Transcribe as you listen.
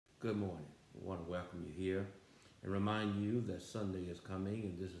Good morning. I want to welcome you here and remind you that Sunday is coming,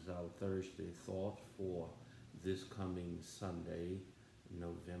 and this is our Thursday thought for this coming Sunday,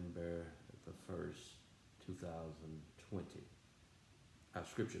 November the 1st, 2020. Our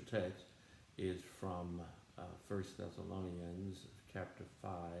scripture text is from 1 Thessalonians chapter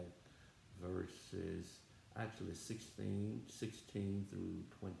 5, verses 16 through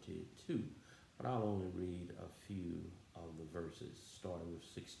 22. But I'll only read a few of the verses, starting with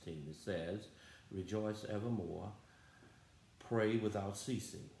 16. It says, "Rejoice evermore, pray without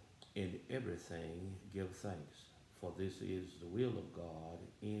ceasing, in everything give thanks, for this is the will of God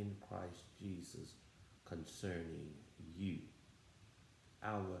in Christ Jesus concerning you."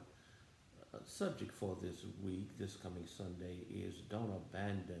 Our subject for this week, this coming Sunday, is don't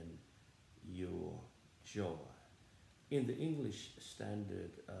abandon your joy. In the English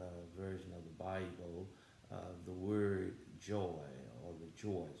Standard Version of the Bible, the word joy or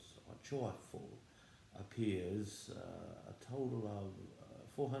rejoice or joyful appears a total of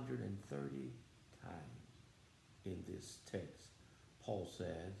 430 times in this text. Paul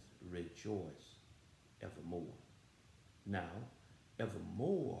says, rejoice evermore. Now,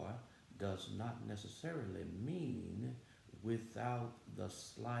 evermore does not necessarily mean without the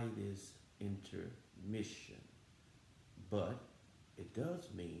slightest intermission, but it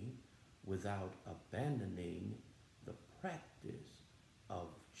does mean without abandoning the practice of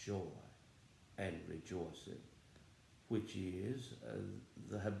joy and rejoicing, which is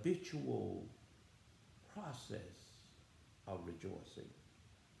the habitual process of rejoicing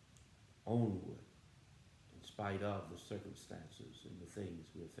onward in spite of the circumstances and the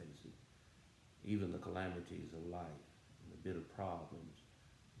things we're facing, even the calamities of life and the bitter problems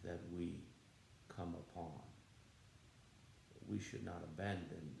that we come upon. We should not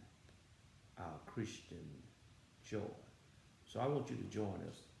abandon our Christian joy. So I want you to join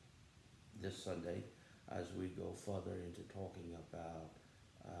us this Sunday as we go further into talking about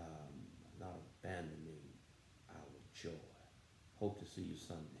not abandoning our joy. Hope to see you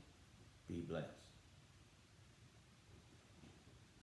Sunday. Be blessed.